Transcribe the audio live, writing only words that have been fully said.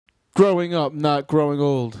Growing Up, Not Growing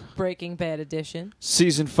Old. Breaking Bad edition.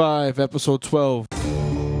 Season 5, Episode 12.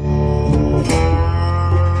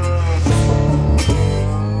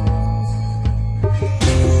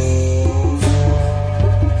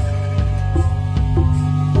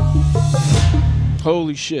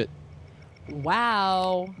 Holy shit.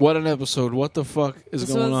 Wow. What an episode. What the fuck is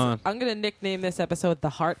going on? I'm going to nickname this episode the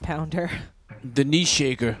Heart Pounder. The knee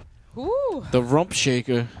shaker. Ooh. The rump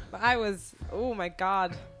shaker. Oh my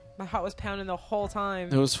God. My heart was pounding the whole time.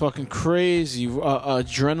 It was fucking crazy.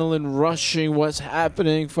 Adrenaline rushing. What's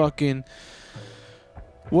happening? Fucking.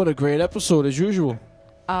 What a great episode as usual.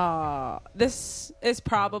 This is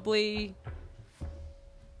probably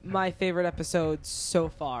my favorite episode so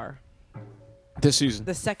far. This season.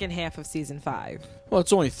 The second half of season 5. Well,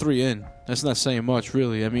 it's only 3 in. That's not saying much,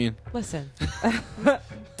 really. I mean. Listen.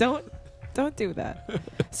 Don't do that.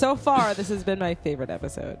 So far, this has been my favorite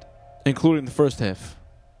episode. Including the first half.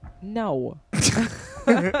 No.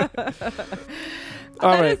 All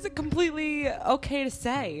right. Is completely okay to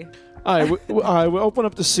say. All right, we open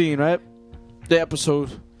up the scene, right? The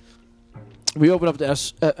episode. We open up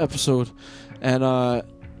the episode, and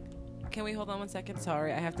Can we hold on 1 second?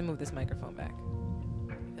 Sorry, I have to move this microphone back.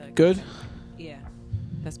 Good. Yeah,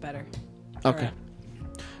 that's better. Okay.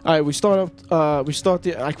 All right, we start up. We start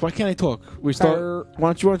the. Why can't I talk? We start.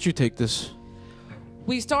 Why don't you take this?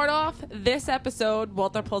 We start off this episode.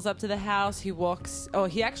 Walter pulls up to the house. He walks. Oh,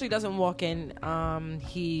 he actually doesn't walk in.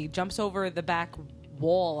 He jumps over the back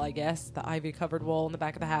wall, I guess, the ivy-covered wall in the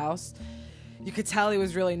back of the house. You could tell he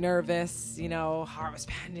was really nervous. You know, heart was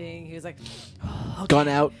pounding. He was like, oh, okay. Gun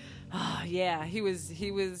out. Yeah, he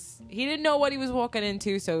didn't know what he was walking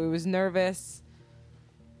into, so he was nervous.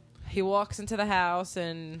 He walks into the house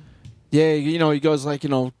and... Yeah, you know, he goes like, you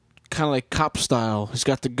know, kind of like cop style. He's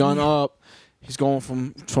got the gun up. He's going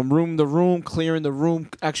from room to room, clearing the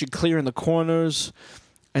room, actually clearing the corners.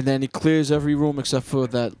 And then he clears every room except for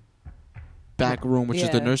that back room, which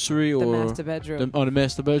is the nursery or... The master bedroom. The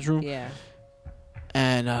master bedroom. Yeah.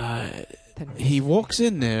 And he walks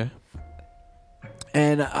in there.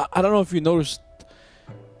 And I don't know if you noticed,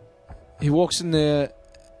 he walks in there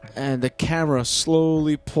and the camera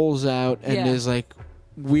slowly pulls out and there's like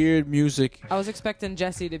weird music. I was expecting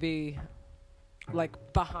Jesse to be like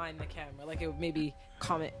behind the camera, like it would maybe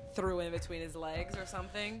come through in between his legs or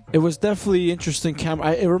something. It was definitely interesting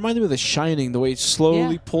camera. It reminded me of The Shining, the way it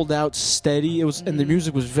slowly pulled out steady. It was, and the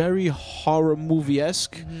music was very horror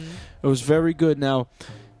movie-esque. It was very good. Now,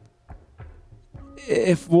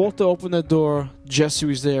 if Walter opened the door, Jesse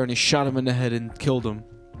was there, and he shot him in the head and killed him.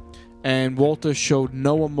 And Walter showed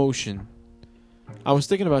no emotion. I was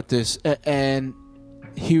thinking about this, and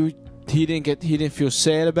he didn't feel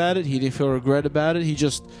sad about it. He didn't feel regret about it. He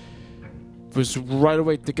just was right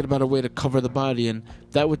away thinking about a way to cover the body, and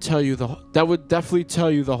that would definitely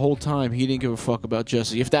tell you the whole time he didn't give a fuck about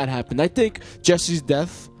Jesse. If that happened, I think Jesse's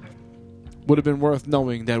death would have been worth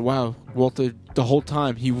knowing that, wow, Walter, the whole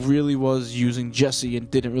time, he really was using Jesse and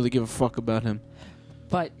didn't really give a fuck about him.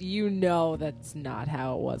 But you know that's not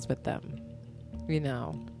how it was with them. You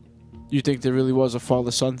know. You think there really was a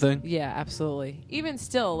father-son thing? Yeah, absolutely. Even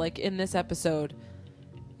still, like in this episode,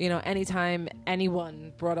 you know, anytime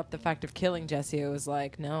anyone brought up the fact of killing Jesse, it was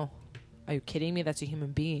like, no. Are you kidding me? That's a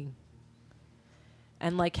human being.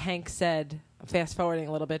 And like Hank said, fast-forwarding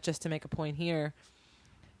a little bit just to make a point here,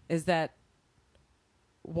 is that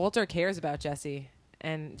Walter cares about Jesse,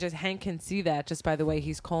 and just Hank can see that just by the way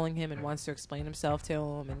he's calling him and wants to explain himself to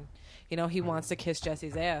him, and you know he wants to kiss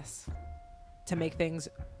Jesse's ass to make things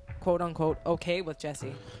quote unquote okay with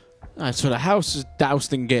Jesse. All right, so the house is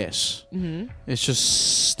doused in gas. It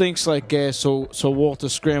just stinks like gas. So Walter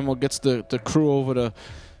Scramble gets the crew over to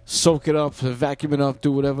soak it up, to vacuum it up,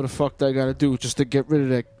 do whatever the fuck they gotta do just to get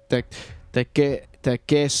rid of that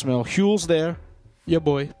gas smell. Huel's there, your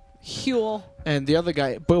boy. Huel. And the other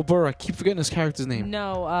guy, Bill Burr, I keep forgetting his character's name.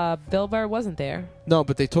 No, Bill Burr wasn't there. No,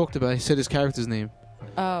 but they talked about it. He said his character's name.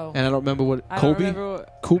 Oh. And I don't remember what...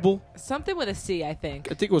 Kubel? Something with a C, I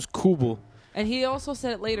think. I think it was Kubel. And he also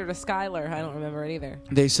said it later to Skylar. I don't remember it either.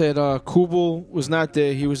 They said Kubel was not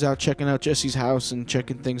there. He was out checking out Jesse's house and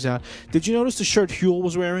checking things out. Did you notice the shirt Huel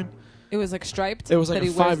was wearing? It was like striped? It was like a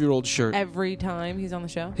 5-year-old shirt. Every time he's on the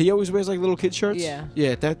show? He always wears like little kid shirts? Yeah.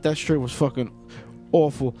 Yeah, that shirt was fucking...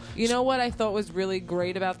 awful. You know what I thought was really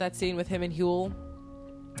great about that scene with him and Huel?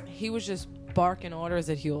 He was just barking orders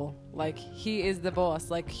at Huel. Like, he is the boss.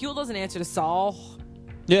 Like, Huel doesn't answer to Saul.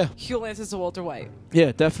 Yeah. Huel answers to Walter White.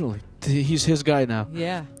 Yeah, definitely. He's his guy now.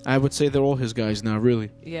 Yeah. I would say they're all his guys now, really.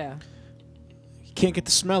 Yeah. He can't get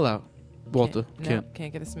the smell out, Walter. Can't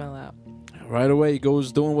get the smell out. Right away, he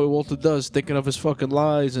goes doing what Walter does, thinking of his fucking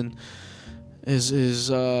lies and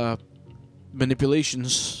his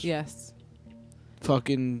manipulations. Yes.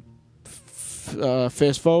 Fucking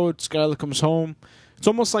fast forward, Skylar comes home. It's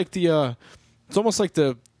almost like the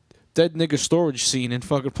dead nigga storage scene in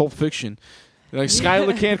fucking Pulp Fiction. Like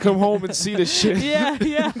Skylar can't come home and see this shit. Yeah.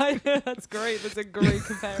 That's great. That's a great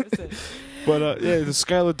comparison. But the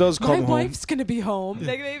Skylar does come home. My wife's gonna be home.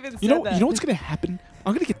 They even said You know that. what's gonna happen?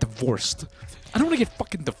 I'm gonna get divorced. I don't want to get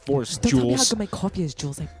fucking divorced, Don't tell me how Jules. good my coffee is,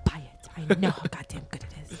 Jules. I buy it. I know how goddamn good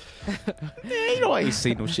it is. You know I ain't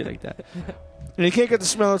say no shit like that. And he can't get to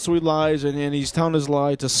smell it, so he lies, and he's telling his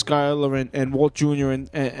lie to Skylar and Walt Jr.,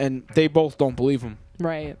 and they both don't believe him.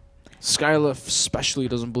 Right. Skylar especially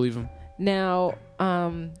doesn't believe him. Now,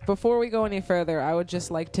 before we go any further, I would just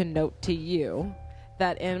like to note to you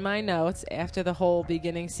that in my notes after the whole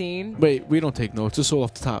beginning scene. Wait, we don't take notes. It's all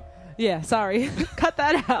off the top. Yeah, sorry. Cut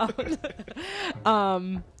that out.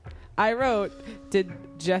 I wrote, did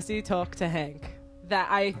Jesse talk to Hank?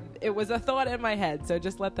 It was a thought in my head, so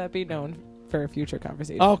just let that be known for a future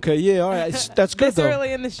conversation. Okay, yeah, all right. That's good, This though.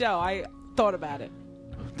 early in the show, I thought about it.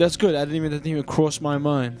 That's good. That didn't even cross my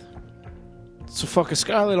mind. So fucking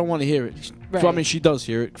Skylar don't want to hear it. Right. Well, I mean, she does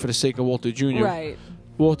hear it for the sake of Walter Jr. Right.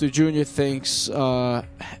 Walter Jr. thinks his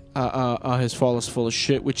father's full of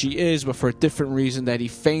shit, which he is, but for a different reason, that he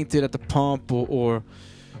fainted at the pump or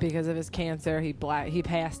Because of his cancer, he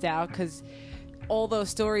passed out because all those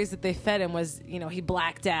stories that they fed him was, he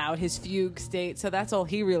blacked out, his fugue state, so that's all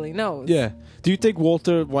he really knows. yeah. Do you think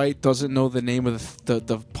Walter White doesn't know the name of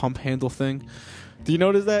the pump handle thing? Do you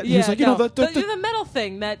notice that? Yeah, He's like, the metal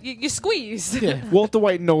thing that you squeeze. yeah. Walter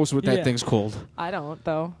White knows what that Yeah. thing's called. I don't,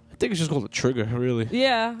 though. I think it's just called a trigger, really.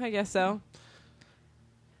 Yeah, I guess so.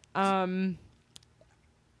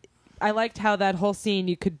 I liked how that whole scene,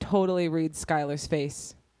 you could totally read Skylar's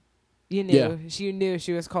face. You knew. Yeah. She knew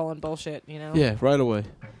she was calling bullshit, Yeah, right away.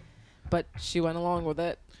 But she went along with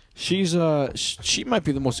it. She's she might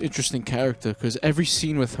be the most interesting character because every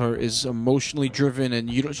scene with her is emotionally driven,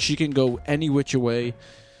 and she can go any which way.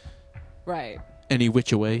 Right. Any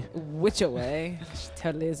which way. Which away. She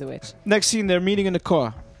totally is a witch. Next scene, they're meeting in the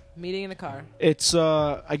car. Meeting in the car. It's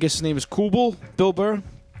I guess his name is Kubel, Bill Burr,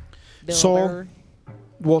 Bill Saul. Burr.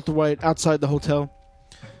 Walter White outside the hotel.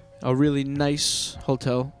 A really nice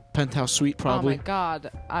hotel, penthouse suite probably. Oh my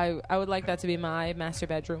god. I would like that to be my master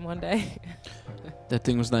bedroom one day. That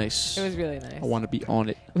thing was nice. It was really nice. I want to be on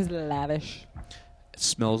it. It was lavish. It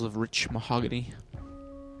smells of rich mahogany.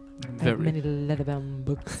 I have many leather-bound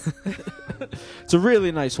books. It's a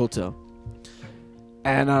really nice hotel.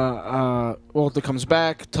 And Walter comes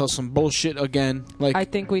back, tells some bullshit again. Like I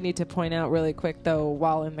think we need to point out really quick, though,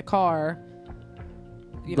 while in the car,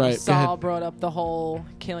 Right, go Saul ahead. brought up the whole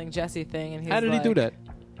killing Jesse thing, and he's how did he do that?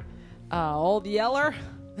 Old Yeller.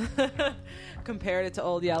 Compared it to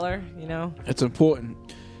Old Yeller, It's important.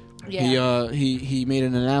 Yeah. He made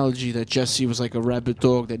an analogy that Jesse was like a rabid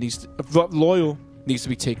dog that loyal needs to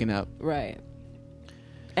be taken out. Right.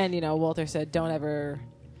 And, Walter said, don't ever,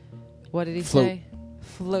 what did he Float. say?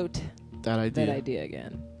 Float That idea. that idea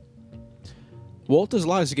again. Walter's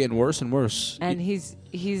lies are getting worse and worse. And he's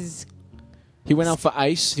He went out for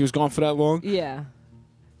ice. He was gone for that long. yeah.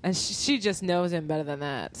 And she just knows him better than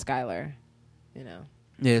that, Skylar.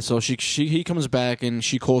 Yeah, so he comes back and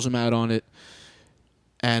she calls him out on it.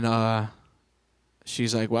 And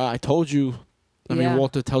she's like, "Well, I told you." I mean,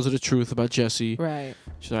 Walter tells her the truth about Jesse. Right.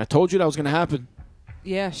 She's like, "I told you that was going to happen."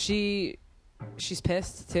 Yeah, she's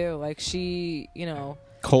pissed too. Like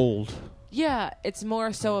Cold. yeah, it's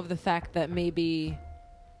more so of the fact that maybe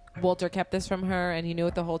Walter kept this from her and he knew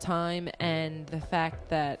it the whole time, and the fact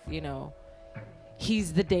that,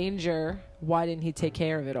 he's the danger. Why didn't he take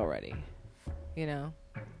care of it already?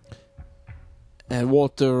 And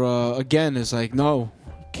Walter, again, is like, "No,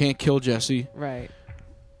 can't kill Jesse." Right.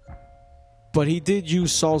 But he did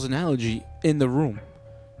use Saul's analogy in the room.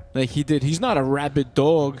 Like he did. He's not a rabid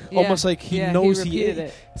dog. Yeah. Almost like he Yeah, knows he he repeated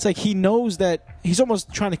is. it. It's like he knows that he's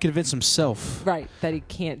almost trying to convince himself. Right, that he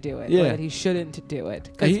can't do it. Yeah. Or that he shouldn't do it.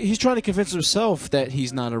 'Cause He's trying to convince himself that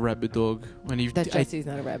he's not a rabid dog. that Jesse's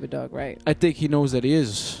not a rabid dog, right? I think he knows that he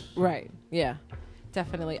is. Right. Yeah.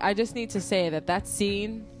 Definitely. I just need to say that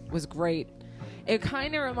scene was great. It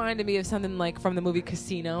kind of reminded me of something like from the movie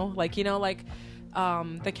Casino. Like,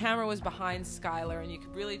 the camera was behind Skylar and you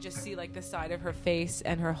could really just see like the side of her face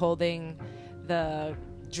and her holding the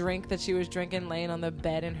drink that she was drinking laying on the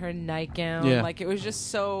bed in her nightgown. Yeah. Like it was just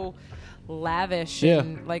so lavish Yeah.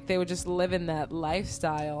 and like they were just living that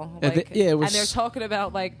lifestyle. And Like, it was- and they're talking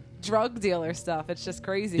about like drug dealer stuff. It's just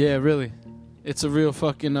crazy. Yeah, really. It's a real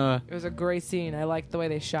fucking. It was a great scene. I liked the way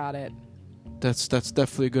they shot it. That's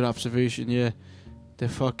definitely a good observation. Yeah, they're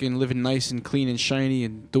fucking living nice and clean and shiny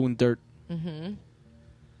and doing dirt. Mm-hmm.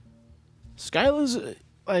 Skylar's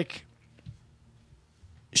like,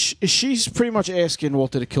 she's pretty much asking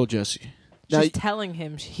Walter to kill Jesse. Now, She's telling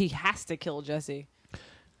him he has to kill Jesse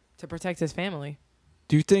to protect his family.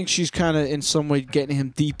 do you think she's kind of in some way getting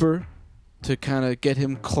him deeper to kind of get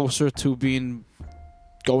him closer to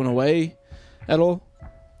going away at all?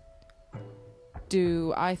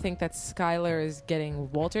 Do I think that Skylar is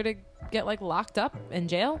getting Walter to get like locked up in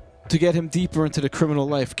jail? To get him deeper into the criminal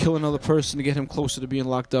life, kill another person to get him closer to being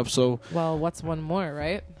locked up. So, Well, what's one more,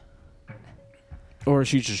 right? or is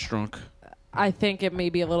she just drunk? I think it may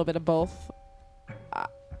be a little bit of both.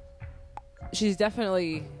 She's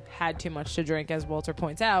definitely had too much to drink, as Walter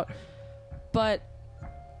points out. But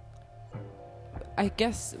I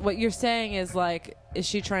guess what you're saying is, like, is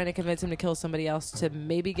she trying to convince him to kill somebody else to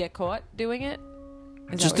maybe get caught doing it?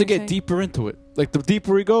 Is Just that to what you're get saying? deeper into it. Like, the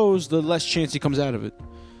deeper he goes, the less chance he comes out of it.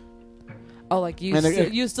 Oh, like you,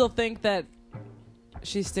 And you still think that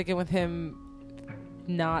she's sticking with him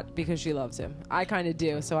not because she loves him? I kind of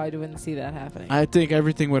do, so I wouldn't see that happening. I think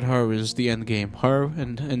everything with her is the end game. Her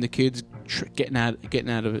and the kids getting out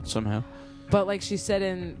of it somehow. But like she said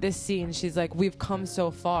in this scene, she's like, we've come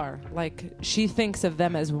so far. Like, she thinks of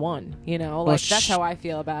them as one, you know? Well, Like, that's how I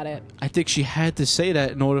feel about it. I think she had to say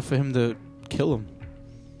that in order for him to kill him.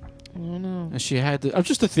 I don't know. And she had to. I'm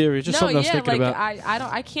just a theory, just something I was thinking like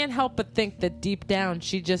about. I can't help but think that deep down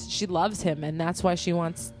she loves him, and that's why she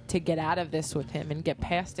wants to get out of this with him and get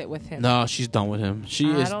past it with him. No, she's done with him. She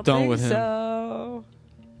I is don't done think with him. so.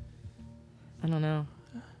 I don't know.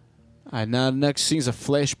 All right, now the next scene's a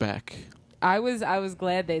flashback. I was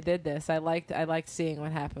glad they did this. I liked seeing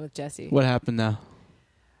what happened with Jesse. What happened now?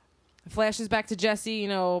 Flashes back to Jesse, you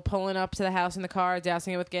know, pulling up to the house in the car,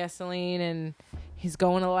 dousing it with gasoline, and he's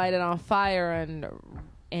going to light it on fire, and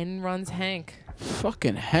in runs Hank.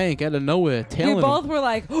 Fucking Hank out of nowhere, tailing We both were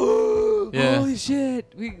like, Yeah. holy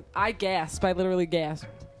shit. I gasped. I literally gasped.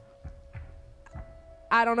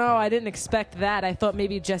 I don't know. I didn't expect that. I thought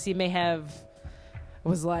maybe Jesse may have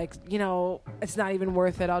was like, you know, it's not even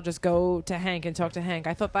worth it. I'll just go to Hank and talk to Hank.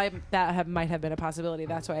 I thought that might have been a possibility.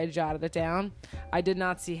 That's why I jotted it down. I did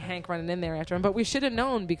not see Hank running in there after him, but we should have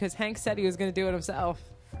known because Hank said he was going to do it himself.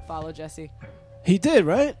 Follow Jesse. He did,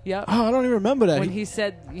 right? Yep. Oh, I don't even remember that. When he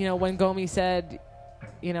said, you know, when Gomi said,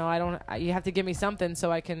 you know, you have to give me something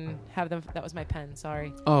so I can have them. That was my pen.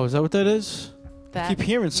 Sorry. Oh, is that what that is? That, I keep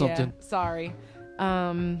hearing something. Yeah, sorry.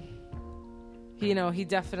 You know, he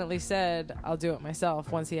definitely said, I'll do it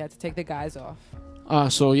myself once he had to take the guys off.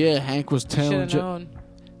 So yeah, Hank was tailing. Should have known.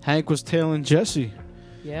 Hank was tailing Jesse.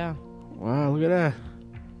 Yeah. Wow, look at that.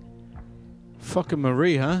 Fucking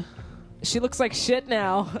Marie, huh? She looks like shit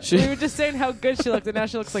now. She- We were just saying how good she looked, and now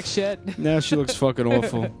she looks like shit. Now she looks fucking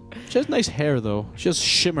awful. She has nice hair though. She has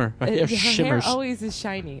shimmer. Her hair Her shimmers. hair always is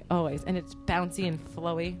shiny, always, and it's bouncy and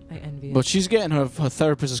flowy. I envy it. But she's getting her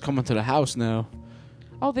therapist is coming to the house now.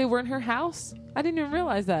 Oh, they were in her house? I didn't even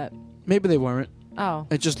realize that. Maybe they weren't. Oh.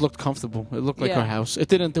 It just looked comfortable. It looked like Yeah. her house. It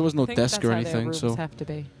didn't. There was no I think desk that's or how their anything. rooms So. have to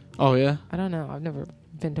be. Oh yeah. I don't know. I've never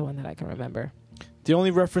been to one that I can remember. The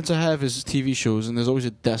only reference I have is TV shows, and there's always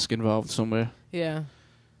a desk involved somewhere. Yeah.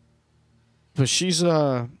 But she's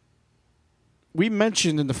we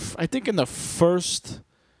mentioned in I think in the first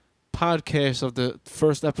podcast of the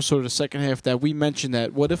first episode of the second half that we mentioned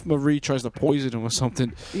that what if Marie tries to poison him or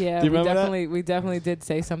something? Yeah, Do you remember that? we definitely did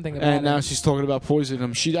say something about And now it. she's talking about poisoning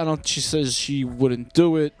him. She says she wouldn't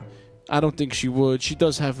do it. I don't think she would. She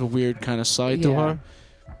does have a weird kind of side to Yeah. her.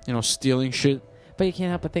 You know, stealing shit. But you can't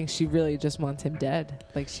help but think she really just wants him dead.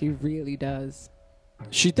 Like, she really does.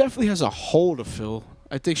 She definitely has a hold of Phil.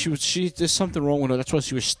 I think there's something wrong with her. That's why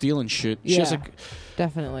she was stealing shit. She has Yeah.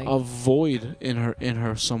 Definitely. a void in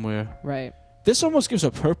her somewhere. Right. This almost gives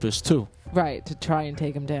her purpose too. Right, to try and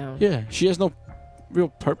take him down. Yeah, she has no real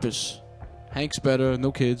purpose. Hank's better,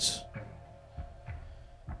 no kids.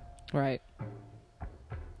 Right.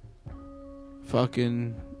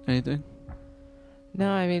 Fucking anything. No,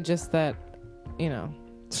 I mean, just that, you know,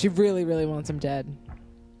 she really, really wants him dead.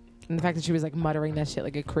 And the fact that she was, like, muttering that shit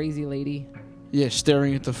like a crazy lady. Yeah,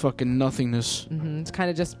 staring at the fucking nothingness. Mm-hmm. It's kind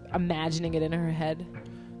of just imagining it in her head.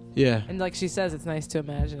 Yeah. And like she says, it's nice to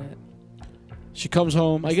imagine it. She comes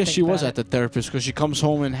home. I Just guess think she was about at the therapist because she comes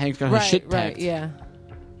home and Hank's got her shit packed. Right, yeah.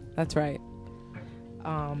 That's right.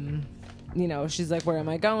 You know, she's like, where am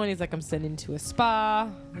I going? He's like, I'm sending to a spa.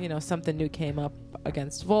 You know, something new came up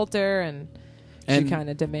against Walter, and she kind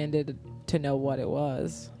of demanded to know what it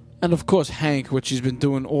was. And of course, Hank, which he's been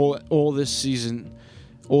doing all this season,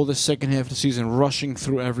 all the second half of the season rushing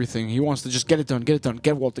through everything. He wants to just get it done,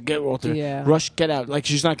 get Walter, Yeah. rush, get out. Like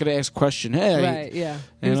she's not going to ask a question. Hey, Right, yeah.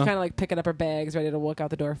 He you was know? kind of like picking up her bags, ready to walk out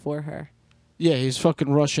the door for her. Yeah, he's fucking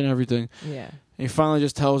rushing everything. Yeah. And he finally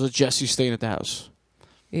just tells her Jesse's staying at the house.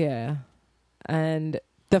 Yeah. And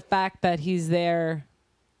the fact that he's there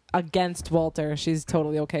against Walter, she's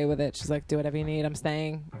totally okay with it. She's like, do whatever you need. I'm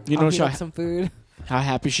staying. You I'll know heat up some food. how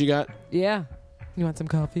happy she got? Yeah. You want some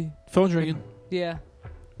coffee? Phone's ringing. Yeah.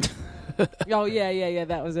 Oh, yeah.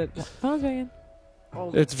 That was it. Phone's ringing.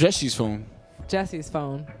 Oh, It's Jesse's phone. Jesse's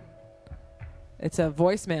phone. It's a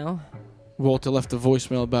voicemail. Walter left a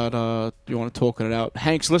voicemail about you want to talk it out.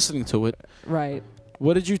 Hank's listening to it. Right.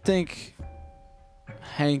 What did you think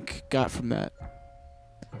Hank got from that?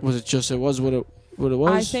 Was it just what it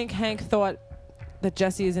was? I think Hank thought that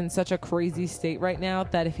Jesse is in such a crazy state right now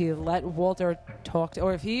that if he let Walter talk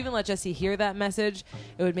or if he even let Jesse hear that message,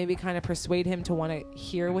 it would maybe kind of persuade him to want to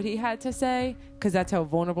hear what he had to say, because that's how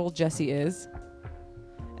vulnerable Jesse is.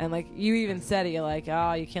 And like you even said it, you're like,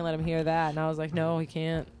 oh, you can't let him hear that. And I was like, no, he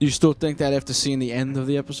can't. You still think that after seeing the end of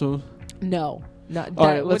the episode? No. That All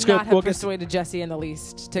right, let's would go- not have we'll get to- persuaded Jesse in the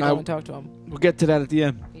least to go and talk to him. We'll get to that at the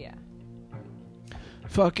end. Yeah.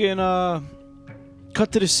 Fucking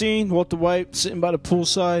cut to the scene. Walter White sitting by the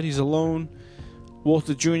poolside. He's alone.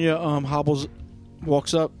 Walter Jr.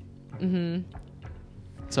 Walks up. Mm-hmm.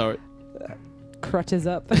 Sorry. Crutches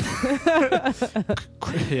up.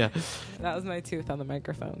 Yeah. That was my tooth on the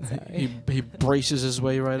microphone. Sorry. He braces his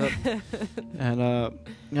way right up. And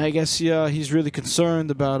I guess he's really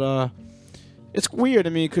concerned about it's weird, I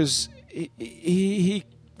mean, because he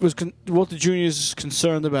was Walter Jr. is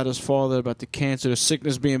concerned about his father, about the cancer, the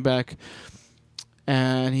sickness being back,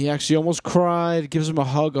 and he actually almost cried, gives him a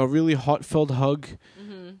hug, a really heartfelt hug,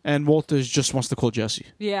 and Walter just wants to call Jesse.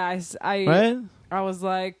 Yeah, Right? I was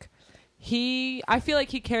like, I feel like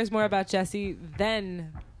he cares more about Jesse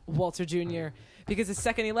than Walter Jr. because the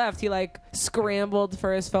second he left, he like scrambled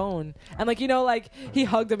for his phone. And like, like he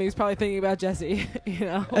hugged him. He was probably thinking about Jesse,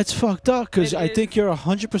 That's fucked up because It I is. think you're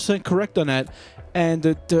 100% correct on that. And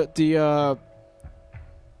the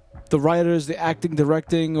writers, the acting,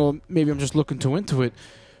 directing, or maybe I'm just looking too into it.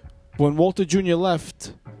 When Walter Jr.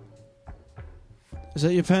 left, is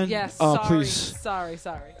that your pen? Yes, Oh, sorry. please. Sorry.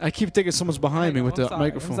 I keep thinking someone's behind me I know, with the I'm sorry,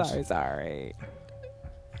 microphones. I'm sorry.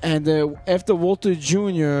 And after Walter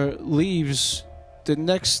Jr. leaves, the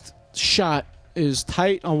next shot is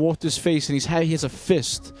tight on Walter's face, and he has a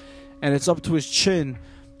fist, and it's up to his chin.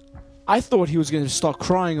 I thought he was going to start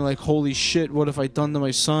crying, like, holy shit, what have I done to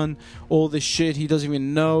my son? All this shit he doesn't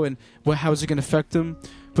even know, and how is it going to affect him?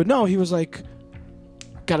 But no, he was like,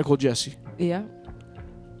 gotta call Jesse. Yeah.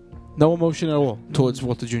 No emotion at all towards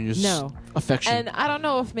Walter Jr.'s No. affection. And I don't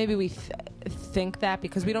know if maybe we think that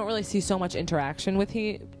because we don't really see so much interaction with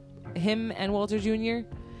him and Walter Jr.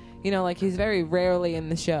 Like he's very rarely in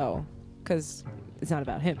the show because it's not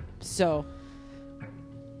about him. So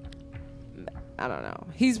I don't know.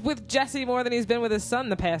 He's with Jesse more than he's been with his son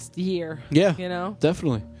the past year. Yeah,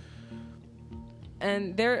 definitely.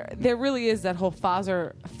 And there really is that whole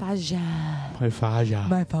father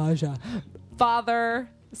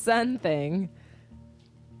son thing.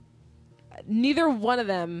 Neither one of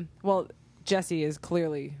them, well, Jesse is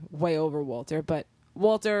clearly way over Walter, but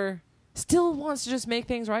Walter still wants to just make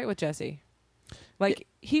things right with Jesse. Like,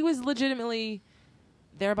 he was legitimately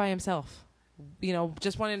there by himself,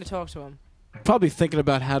 just wanting to talk to him. Probably thinking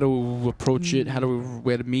about how to approach it,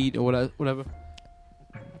 where to meet, or whatever.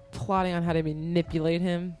 Plotting on how to manipulate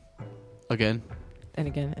him. Again. And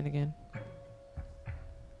again and again.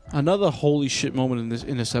 Another holy shit moment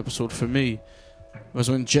in this episode for me was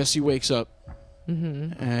when Jesse wakes up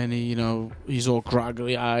and he's all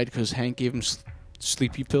groggily eyed because Hank gave him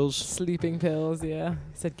sleepy pills. Sleeping pills, yeah. He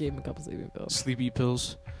said gave him a couple sleeping pills. Sleepy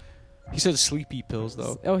pills. He said sleepy pills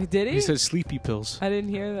though. Oh, did he? He said sleepy pills. I didn't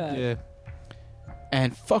hear that. Yeah.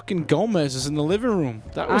 And fucking Gomez is in the living room.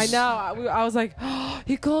 I know. I was like, oh,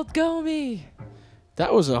 he called Gomi.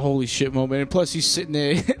 That was a holy shit moment. And plus, he's sitting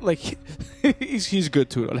there like he's good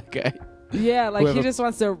to it, that guy. Yeah, like Whoever. he just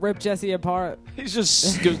wants to rip Jesse apart. He's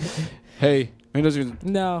just hey. He doesn't even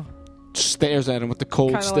No. stares at him with the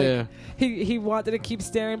cold Kinda stare. Like, he wanted to keep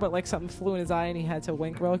staring, but like something flew in his eye and he had to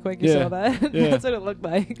wink real quick. You Yeah. saw that? Yeah. That's what it looked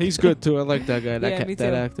like. He's good too. I like that guy. Yeah, me That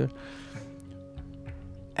too. actor.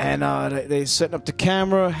 And they setting up the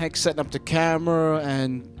camera. Hank's setting up the camera,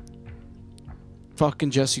 and fucking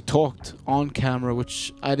Jesse talked on camera,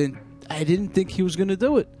 which I didn't think he was gonna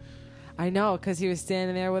do it. I know, because he was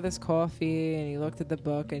standing there with his coffee, and he looked at the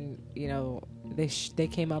book, and, you know, they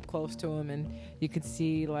came up close to him, and you could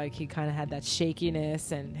see, like, he kind of had that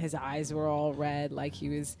shakiness, and his eyes were all red, like he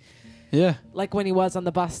was... Yeah. Like when he was on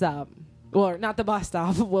the bus stop. Well, not the bus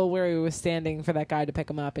stop, well, where he was standing for that guy to pick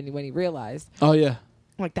him up, and when he realized... Oh, yeah.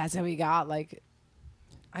 Like, that's how he got, like...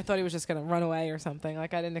 I thought he was just going to run away or something.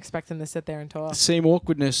 Like, I didn't expect him to sit there and talk. The same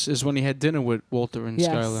awkwardness as when he had dinner with Walter and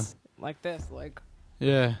Skylar. Like this, like...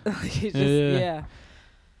 Yeah. he just, yeah.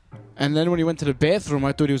 And then when he went to the bathroom,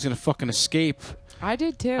 I thought he was going to fucking escape. I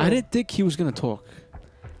did too. I didn't think he was going to talk.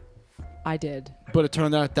 I did. But it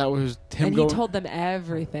turned out that was him and going... he told them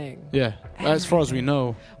everything. Yeah. As far as we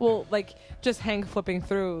know. Well, like, just Hank flipping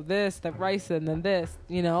through this, the rice, and then this,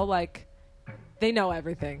 you know, like, they know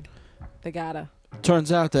everything. They gotta.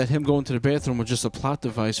 Turns out that him going to the bathroom was just a plot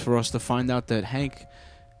device for us to find out that Hank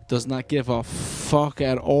does not give a fuck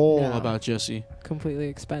at all about Jesse. Completely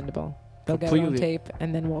expendable. They'll get it on tape,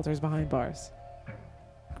 and then Walter's behind bars.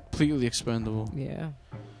 Completely expendable. Yeah.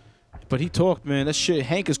 But he talked, man. That shit.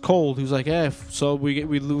 Hank is cold. He was like, so we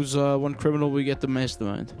lose one criminal, we get the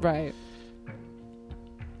mastermind. Right.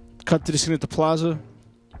 Cut to the scene at the plaza.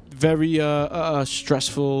 Very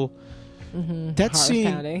stressful. Mm-hmm.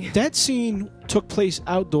 That scene took place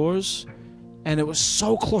outdoors, and it was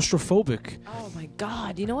so claustrophobic. Oh my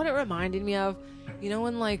god! You know what it reminded me of? You know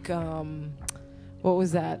when like what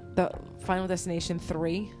was that? The Final Destination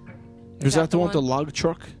 3? Was that the one with the log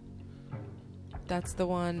truck? That's the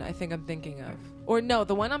one I think I'm thinking of. Or no,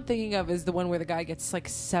 the one I'm thinking of is the one where the guy gets like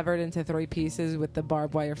severed into 3 pieces with the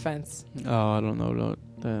barbed wire fence. Oh, I don't know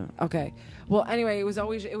that. Okay. Well, anyway, it was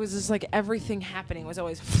just like everything happening was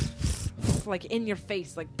always like in your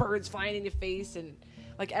face, like birds flying in your face, and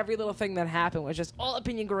like every little thing that happened was just all up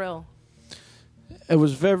in your grill. It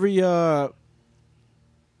was very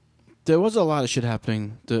there was a lot of shit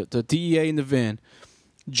happening. The DEA in the van,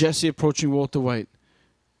 Jesse approaching Walter White,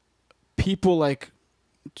 people like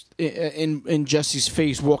in Jesse's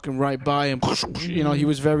face walking right by him. You know, he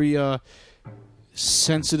was very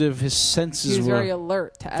sensitive. His senses were very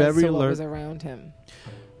alert to what was around him,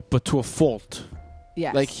 but to a fault.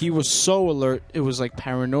 Yes. Like he was so alert, it was like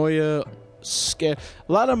paranoia, scared,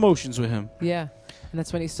 a lot of emotions with him. Yeah, and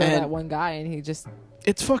that's when he saw that one guy, and he just...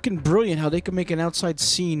 It's fucking brilliant how they could make an outside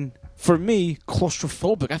scene, for me,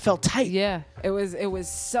 claustrophobic. I felt tight. Yeah, it was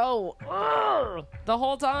so... the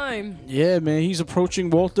whole time. Yeah, man, he's approaching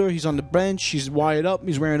Walter, he's on the bench, he's wired up,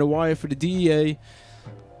 he's wearing a wire for the DEA.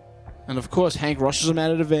 And of course, Hank rushes him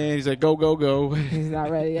out of the van, he's like, go, go, go. He's not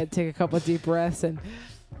ready yet. Take a couple of deep breaths and...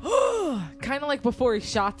 kind of like before he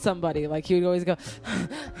shot somebody, like he would always go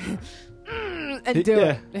and do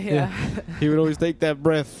it. Yeah. He would always take that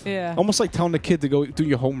breath. Yeah. Almost like telling the kid to go do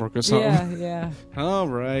your homework or something. Yeah. All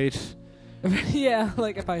right. Yeah,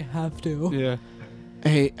 like if I have to. Yeah.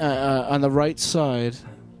 Hey, on the right side,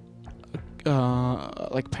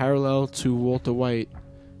 like parallel to Walter White,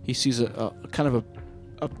 he sees a kind of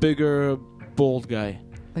a bigger, bald guy.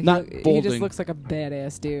 Like Not balding. He just looks like a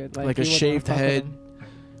badass dude. Like a shaved head.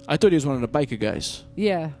 I thought he was one of the biker guys.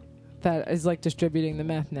 Yeah, that is like distributing the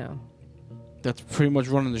meth now. That's pretty much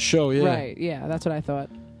running the show, yeah. Right, yeah, that's what I thought.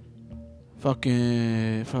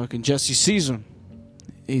 Fucking Jesse sees him.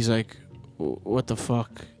 He's like, what the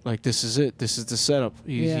fuck? Like, this is it. This is the setup.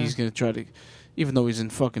 He's going to try to... Even though he's in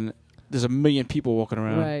fucking... There's a million people walking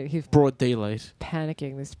around. Right. He's broad daylight.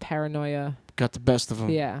 Panicking. This paranoia. Got the best of him.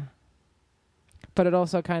 Yeah. But it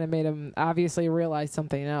also kind of made him obviously realize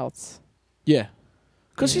something else. Yeah.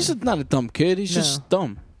 Because he's not a dumb kid. He's just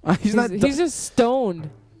dumb. He's just stoned.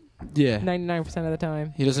 Yeah. 99% of the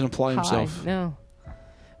time. He doesn't apply himself. No.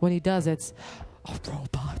 When he does, it's a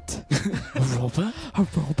robot. A robot? A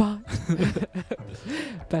robot.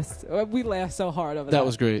 Best. We laughed so hard over that. That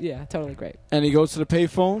was great. Yeah, totally great. And he goes to the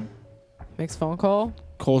payphone. Makes phone call.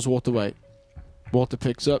 Calls Walter White. Walter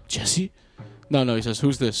picks up. Jesse? No, he says,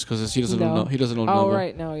 who's this? Because he doesn't know. He doesn't know the number. Oh,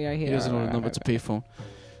 right. No, yeah. He doesn't know the number. It's a payphone.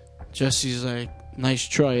 Jesse's like, nice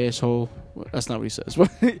try, asshole. Well, that's not what he says.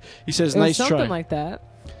 He says, nice try. Something like that.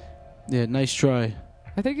 Yeah, nice try.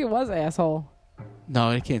 I think it was asshole. No,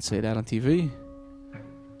 I can't say that on TV.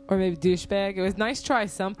 Or maybe douchebag. It was nice try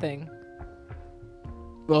something.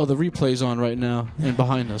 Well, the replay's on right now and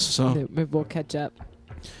behind us, so maybe we'll catch up.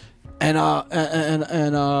 And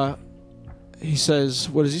he says,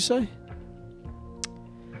 what does he say?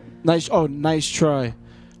 Nice try.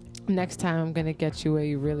 Next time I'm gonna get you where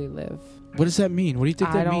you really live. What does that mean? What do you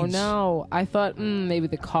think that means? I don't know. I thought maybe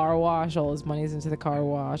the car wash. All his money's into the car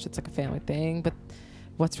wash. It's like a family thing, but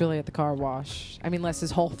what's really at the car wash? I mean, unless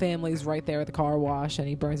his whole family's right there at the car wash and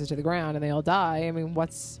he burns it to the ground and they all die. I mean,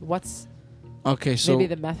 what's Okay, so Maybe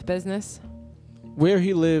the meth business. where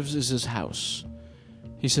he lives is his house.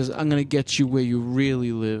 He says, I'm going to get you where you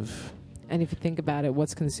really live. And if you think about it,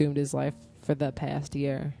 what's consumed his life for the past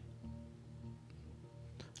year?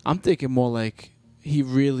 I'm thinking more like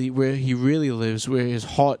where he really lives, where his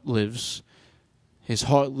heart lives. His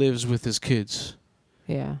heart lives with his kids.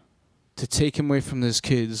 Yeah. To take him away from his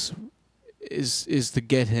kids is to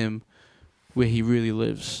get him where he really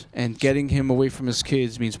lives. And getting him away from his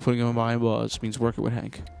kids means putting him behind bars, means working with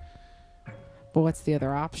Hank. But what's the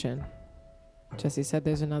other option? Jesse said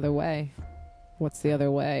there's another way. What's the other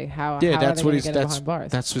way? How Yeah, how that's are they what gonna he's get him behind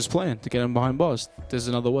bars? that's his plan, to get him behind bars. There's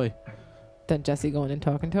another way. Then Jesse going and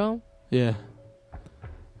talking to him? Yeah.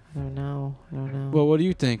 I don't know. Well, what do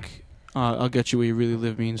you think? I'll get you where you really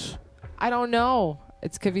live means. I don't know.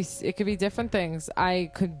 It could be different things.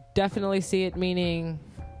 I could definitely see it meaning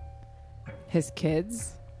his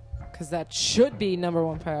kids, because that should be number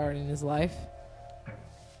one priority in his life.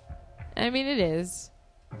 I mean, it is,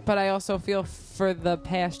 but I also feel for the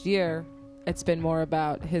past year, it's been more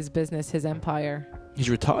about his business, his empire. He's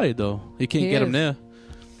retired though. He can't He get him is. there.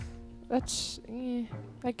 That's,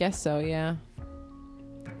 I guess so. Yeah,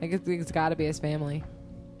 I guess it's got to be his family.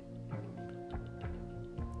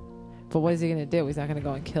 But what is he gonna do? He's not gonna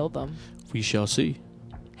go and kill them. We shall see.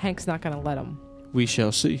 Hank's not gonna let him. We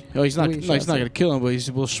shall see. Oh, he's not. We No, shall he's not see. going to kill him,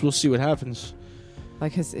 but we'll see what happens.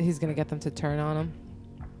 Like he's gonna get them to turn on him.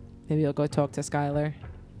 Maybe he'll go talk to Skylar.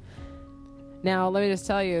 Now, let me just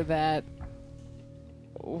tell you that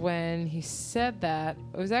when he said that,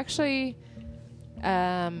 it was actually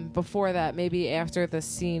before that, maybe after the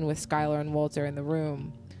scene with Skylar and Walter in the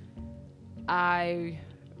room. I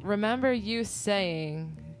remember you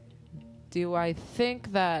saying, do I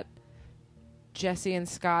think that Jesse and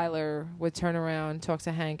Skylar would turn around, talk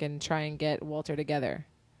to Hank, and try and get Walter together?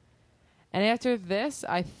 And after this,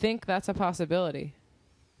 I think that's a possibility.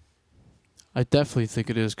 I definitely think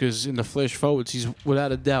it is, because in the flash forwards, he's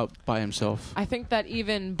without a doubt by himself. I think that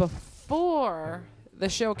even before the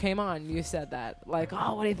show came on, you said that. Like,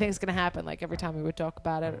 oh, what do you think is going to happen? Like, every time we would talk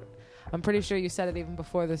about it. I'm pretty sure you said it even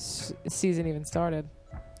before this season even started.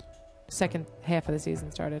 Second half of the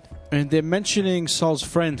season started. And they're mentioning Saul's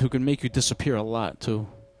friend who can make you disappear a lot, too.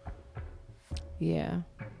 Yeah.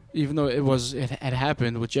 Even though it had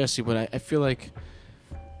happened with Jesse, but I feel like,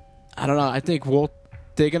 I don't know, I think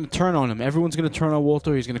they're going to turn on him. Everyone's going to turn on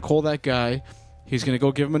Walter. He's going to call that guy. He's going to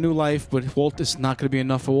go give him a new life, but Walter's not going to be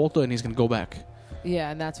enough for Walter, and he's going to go back.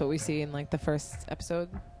 Yeah, and that's what we see in, like, the first episode.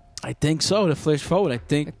 I think so. To flash forward, I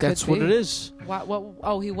think It could that's what be. it is. What?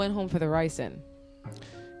 Oh, he went home for the ricin.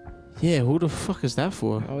 Yeah, who the fuck is that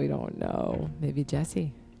for? Oh, we don't know. Maybe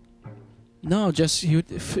Jesse. No, Jesse,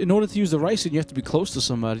 in order to use the ricin, you have to be close to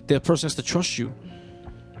somebody. That person has to trust you.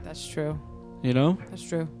 That's true. You know? That's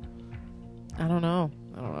true. I don't know.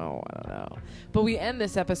 But we end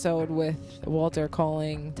this episode with Walter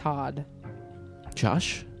calling Todd.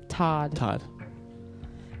 Josh? Todd.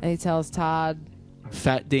 And he tells Todd,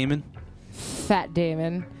 Fat Damon? Fat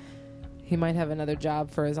Damon, he might have another job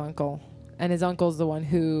for his uncle. And his uncle's the one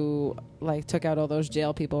who, like, took out all those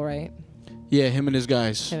jail people, right? Yeah, him and his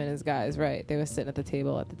guys. Him and his guys, right. They were sitting at the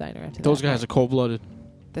table at the diner after Those that. guys are cold-blooded.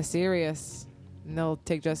 They're serious. And they'll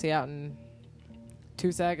take Jesse out in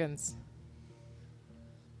 2 seconds.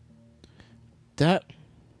 That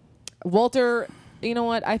Walter, you know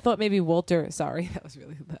what? I thought maybe Walter, sorry, that was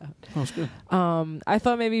really loud. was good. I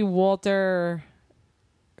thought maybe Walter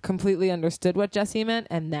completely understood what Jesse meant,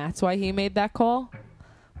 and that's why he made that call.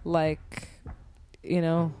 Like, you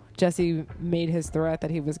know, Jesse made his threat that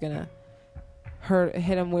he was going to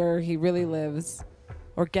hit him where he really lives,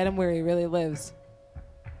 or get him where he really lives.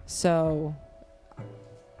 So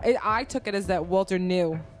I took it as that Walter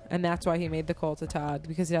knew, and that's why he made the call to Todd,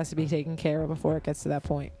 because he has to be taken care of before it gets to that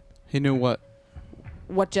point. He knew what?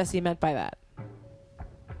 What Jesse meant by that.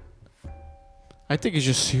 I think he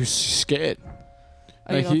was scared.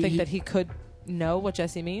 Oh, you Like, don't think that he could know what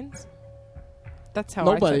Jesse means? That's how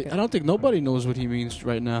I Nobody. took it. I don't think nobody knows what he means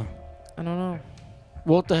right now. I don't know.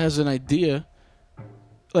 Walter has an idea.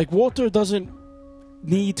 Like, Walter doesn't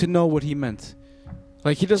need to know what he meant.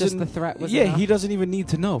 Like, he doesn't. Just the threat was Yeah, enough. he doesn't even need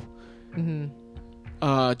to know.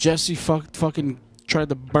 Mm-hmm. Jesse fucking tried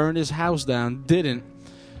to burn his house down. Didn't.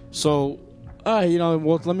 So, you know,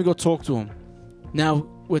 Walter, let me go talk to him. Now,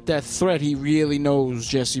 with that threat, he really knows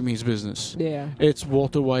Jesse means business. Yeah, It's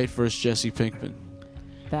Walter White versus Jesse Pinkman.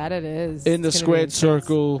 that it is. In the It's gonna be squared intense.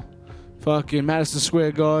 circle, fucking Madison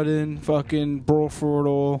Square Garden, fucking brawl for it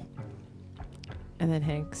all. And then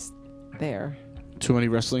Hank's there. Too many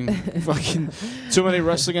wrestling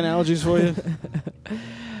analogies for you.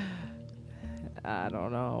 I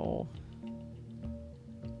don't know.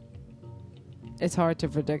 It's hard to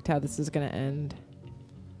predict how this is going to end.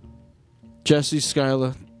 Jesse,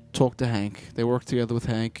 Skylar talk to Hank. They work together with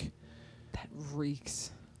Hank. That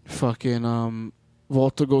reeks. Fucking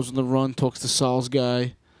Walter goes on the run, talks to Sal's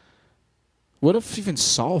guy. What if even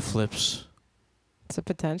Sal flips? It's a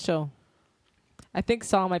potential. I think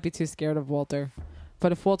Saul might be too scared of Walter.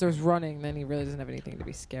 But if Walter's running, then he really doesn't have anything to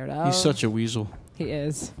be scared of. He's such a weasel. He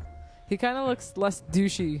is. He kind of looks less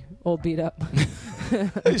douchey, old beat up.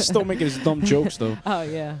 He's still making his dumb jokes, though. Oh,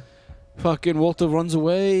 yeah. Fucking Walter runs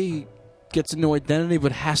away, gets a new identity,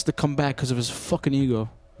 but has to come back because of his fucking ego.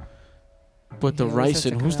 But the He always has to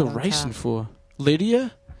ricin', come who's the out on ricin' top. for?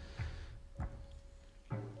 Lydia?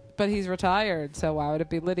 But he's retired, so why would it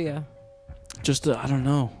be Lydia? Just, I don't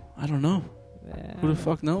know. Yeah, Who the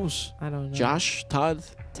fuck knows? I don't know. Josh? Todd?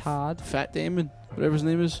 Todd? Fat Damon? Whatever his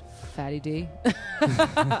name is? Fatty D?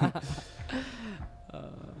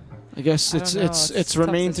 I guess I don't know. it's It's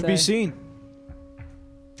remained tough to to be say. seen.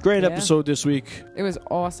 Great Yeah. episode this week, It was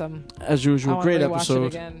awesome. as I usual. want Great to rewatch it episode.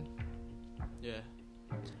 again. Yeah.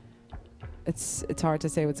 It's hard to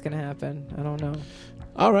say what's going to happen. I don't know.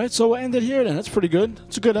 All right, so we'll end it here then. That's pretty good.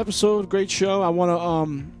 It's a good episode, great show. I want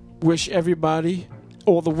to wish everybody,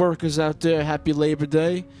 all the workers out there, happy Labor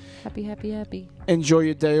Day. Happy, happy, happy. Enjoy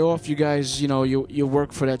your day off. You guys, you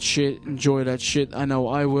work for that shit. Enjoy that shit. I know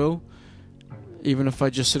I will. Even if I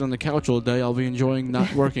just sit on the couch all day, I'll be enjoying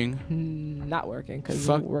not working. Not working because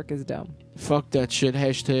Fuck. work is dumb. Fuck that shit.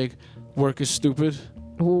 Hashtag work is stupid.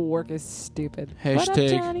 Ooh, work is stupid. What up, Hashtag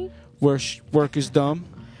Johnny? work is dumb.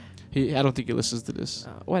 I don't think he listens to this.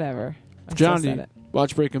 Whatever. I still Johnny, said it.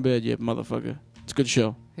 watch Breaking Bad, you motherfucker. It's a good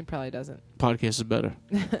show. He probably doesn't. Podcast is better.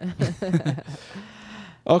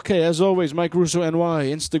 Okay, as always, Mike Russo NY,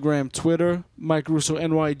 Instagram, Twitter, Mike Russo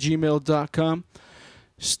NY, gmail.com.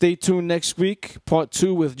 Stay tuned next week, part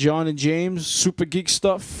 2 with John and James. Super geek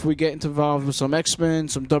stuff. We get involved with some X-Men,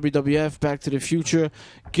 some WWF, Back to the Future,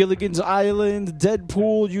 Gilligan's Island,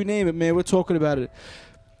 Deadpool, you name it, man. We're talking about it.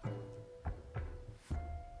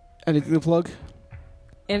 Anything to plug?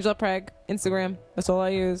 Angela Preg, Instagram. That's all I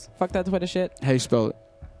use. Fuck that Twitter shit. How you spell it?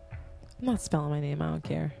 I'm not spelling my name. I don't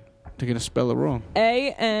care. They're going to spell it wrong.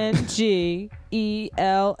 ANGELAPRAG.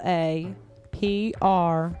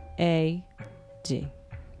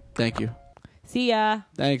 Thank you. See ya.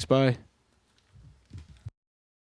 Thanks, bye.